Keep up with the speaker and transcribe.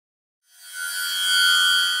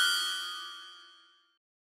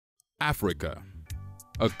Africa,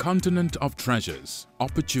 a continent of treasures,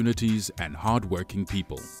 opportunities, and hard-working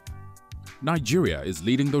people. Nigeria is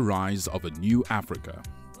leading the rise of a new Africa.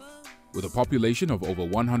 With a population of over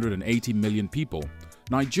 180 million people,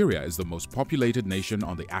 Nigeria is the most populated nation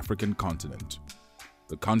on the African continent.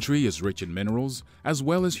 The country is rich in minerals as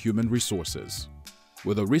well as human resources.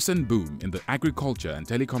 With a recent boom in the agriculture and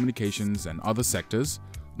telecommunications and other sectors,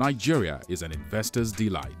 Nigeria is an investor's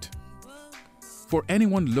delight. For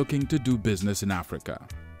anyone looking to do business in Africa,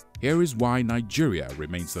 here is why Nigeria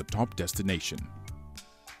remains the top destination.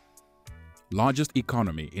 Largest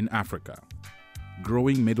economy in Africa.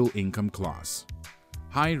 Growing middle-income class.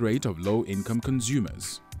 High rate of low-income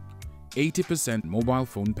consumers. 80% mobile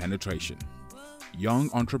phone penetration. Young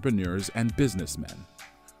entrepreneurs and businessmen.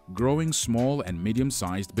 Growing small and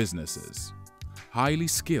medium-sized businesses. Highly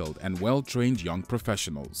skilled and well-trained young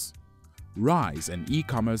professionals. Rise in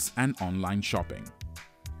e-commerce and online shopping.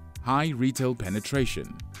 High retail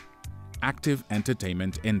penetration. Active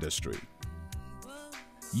entertainment industry.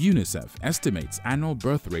 UNICEF estimates annual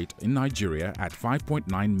birth rate in Nigeria at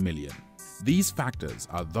 5.9 million. These factors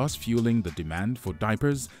are thus fueling the demand for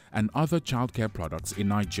diapers and other childcare products in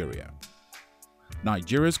Nigeria.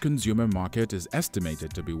 Nigeria's consumer market is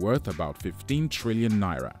estimated to be worth about 15 trillion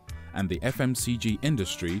naira, and the FMCG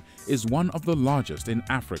industry is one of the largest in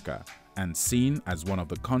Africa and seen as one of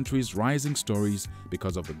the country's rising stories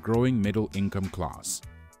because of the growing middle-income class.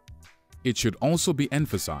 It should also be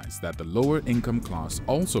emphasized that the lower income class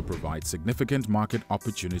also provides significant market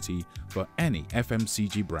opportunity for any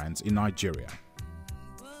FMCG brands in Nigeria.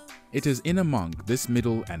 It is in among this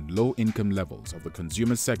middle and low income levels of the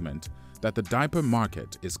consumer segment that the diaper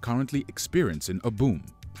market is currently experiencing a boom,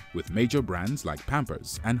 with major brands like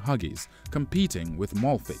Pampers and Huggies competing with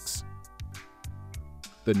Molfix.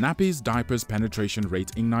 The nappies diapers penetration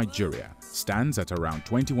rate in Nigeria stands at around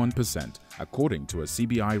 21% according to a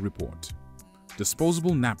CBI report.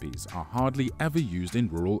 Disposable nappies are hardly ever used in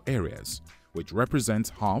rural areas, which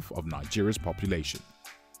represents half of Nigeria's population.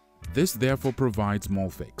 This therefore provides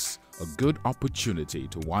Molfix a good opportunity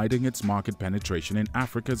to widen its market penetration in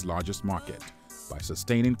Africa's largest market by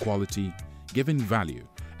sustaining quality, giving value,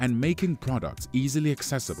 and making products easily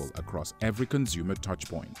accessible across every consumer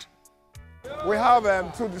touchpoint. We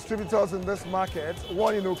have two distributors in this market,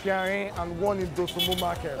 one in Okiari and one in Dosumu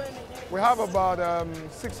market. We have about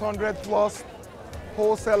 600 plus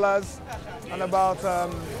wholesalers and about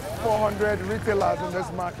 400 retailers in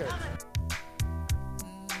this market.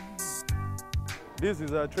 This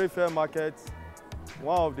is a trade fair market,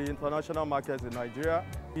 one of the international markets in Nigeria.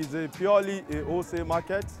 It's purely a wholesale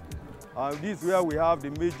market, and this is where we have the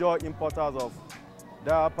major importers of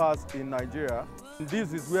diapers in Nigeria.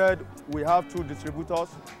 This is where we have two distributors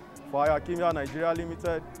for Kimia Nigeria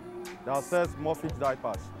Limited that sells Molfix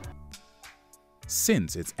diapers.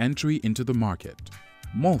 Since its entry into the market,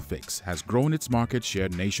 Molfix has grown its market share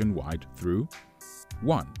nationwide through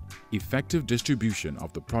 1. Effective distribution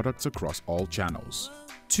of the products across all channels.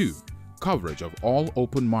 2. Coverage of all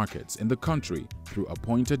open markets in the country through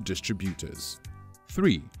appointed distributors.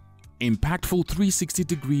 3. Impactful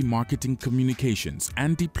 360-degree marketing communications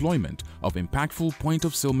and deployment of impactful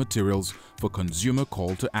point-of-sale materials for consumer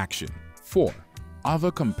call to action. 4. Other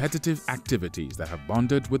competitive activities that have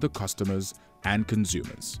bonded with the customers and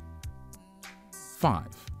consumers. 5.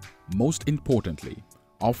 Most importantly,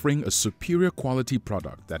 offering a superior quality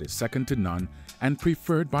product that is second to none and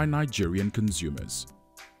preferred by Nigerian consumers.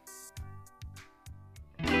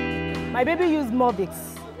 My baby used Molfix,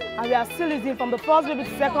 and we are still using from the first baby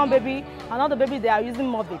to second baby, and all the babies they are using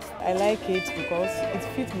Molfix. I like it because it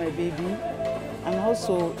fits my baby, and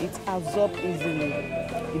also it absorbs easily.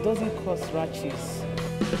 It doesn't cause rashes.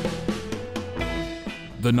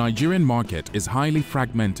 The Nigerian market is highly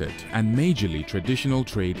fragmented and majorly traditional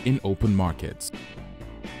trade in open markets.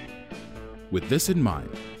 With this in mind,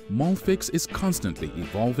 Molfix is constantly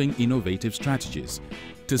evolving innovative strategies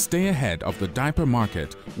to stay ahead of the diaper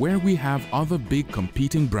market, where we have other big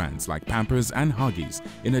competing brands like Pampers and Huggies,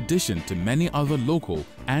 in addition to many other local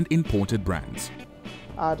and imported brands.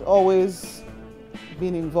 I'd always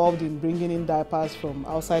been involved in bringing in diapers from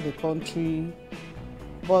outside the country,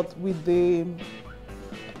 but with the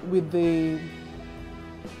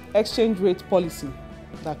exchange rate policy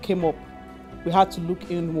that came up, we had to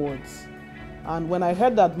look inwards. And when I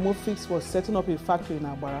heard that Molfix was setting up a factory in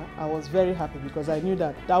Agbara, I was very happy because I knew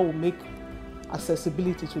that that would make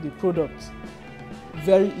accessibility to the product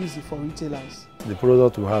very easy for retailers. The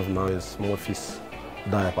product we have now is Molfix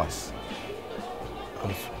diapers.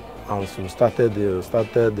 And so we started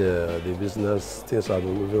the business, things have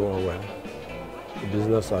been moving on well. The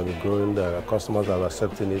business has been growing, the customers are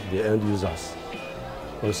accepting it, the end users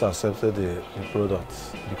also accepted the product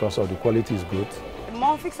because of the quality is good.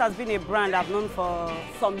 Molfix has been a brand I've known for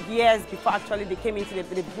some years before actually they came into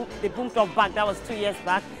the boom top back. That was 2 years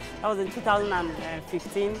back. That was in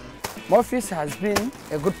 2015. Molfix has been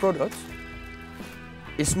a good product.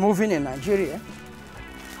 It's moving in Nigeria,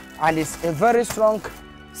 and it's a very strong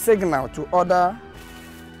signal to other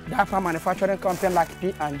diaper manufacturing companies like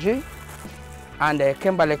P&G and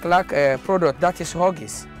Kimberly-Clark product, that is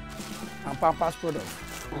Huggies and Pampers product.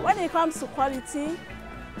 When it comes to quality,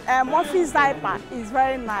 Molfix diaper is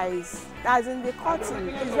very nice. As in the cotton,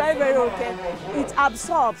 it's very, very okay. It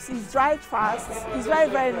absorbs, it's dried fast, it's very,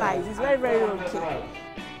 very nice, it's very, very okay.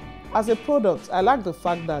 As a product, I like the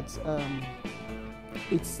fact that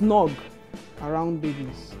it's snug around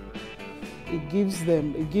babies. It gives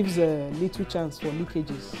a little chance for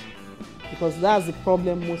leakages, because that's the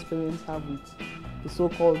problem most parents have with the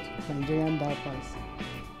so-called Nigerian diapers.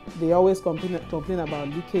 They always complain about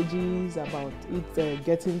leakages, about it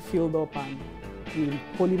getting filled up and the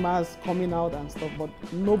polymers coming out and stuff, but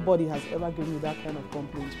nobody has ever given me that kind of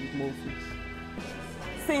complaints with Molfix.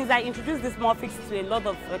 Since I introduced this Molfix to a lot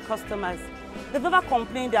of customers, they've never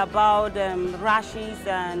complained about rashes,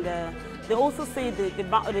 and they also say the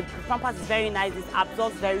Pampers is very nice, it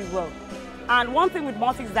absorbs very well. And one thing with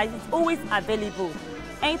Molfix is that it's always available.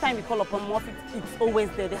 Anytime you call upon Molfix, it's always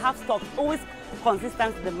there. They have stock, always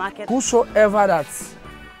consistent in the market. Whosoever that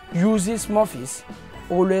uses Molfix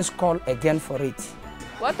always call again for it.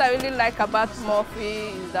 What I really like about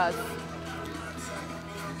Molfix is that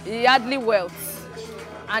it hardly welts,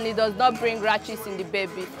 and it does not bring rashes in the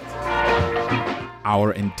baby.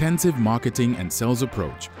 Our intensive marketing and sales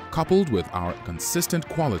approach, coupled with our consistent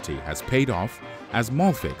quality, has paid off, as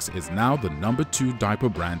Molfix is now the #2 diaper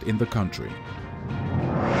brand in the country.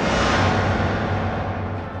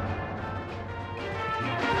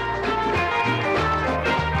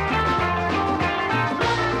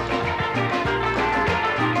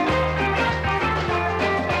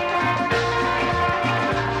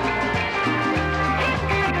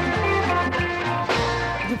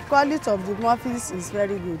 The quality of the Molfix is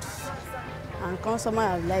very good, and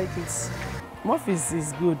customers like it. Molfix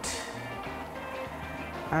is good,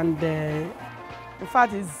 and in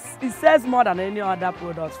fact, it sells more than any other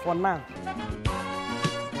product for now.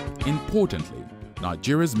 Importantly,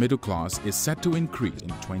 Nigeria's middle class is set to increase in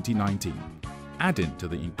 2019, adding to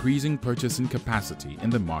the increasing purchasing capacity in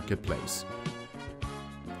the marketplace.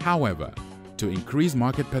 However, to increase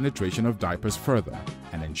market penetration of diapers further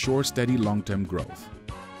and ensure steady long-term growth,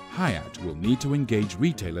 Hyatt will need to engage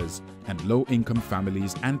retailers and low-income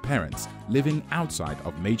families and parents living outside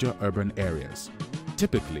of major urban areas,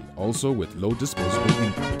 typically also with low disposable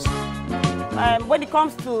incomes. When it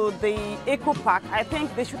comes to the Eco Pack, I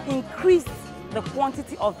think they should increase the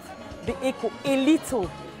quantity of the Eco a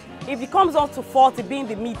little. If it comes up to 40 being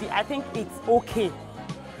the midi, I think it's okay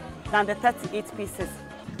than the 38 pieces.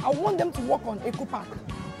 I want them to work on Eco Pack.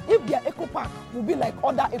 If their Eco Pack will be like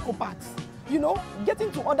other Eco Packs, you know,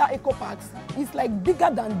 getting to other Eco Packs is like bigger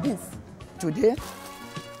than this. Today,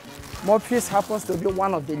 Molfix happens to be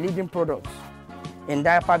one of the leading products in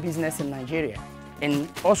diaper business in Nigeria and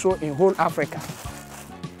also in whole Africa.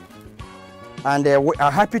 And we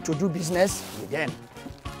are happy to do business with them.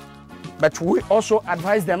 But we also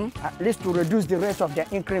advise them at least to reduce the rate of their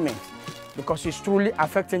increment, because it's truly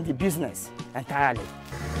affecting the business entirely.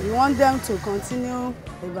 We want them to continue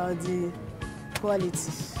about the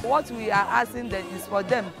quality. What we are asking them is for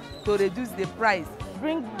them to reduce the price.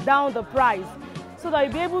 Bring down the price so that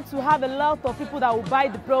you'll be able to have a lot of people that will buy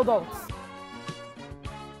the products.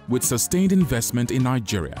 With sustained investment in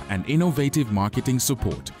Nigeria and innovative marketing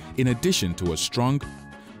support, in addition to a strong,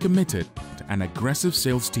 committed, and aggressive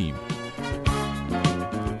sales team,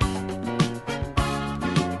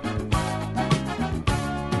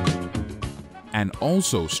 and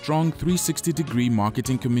also strong 360-degree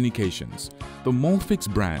marketing communications, the Molfix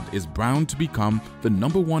brand is bound to become the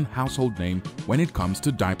 #1 household name when it comes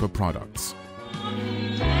to diaper products.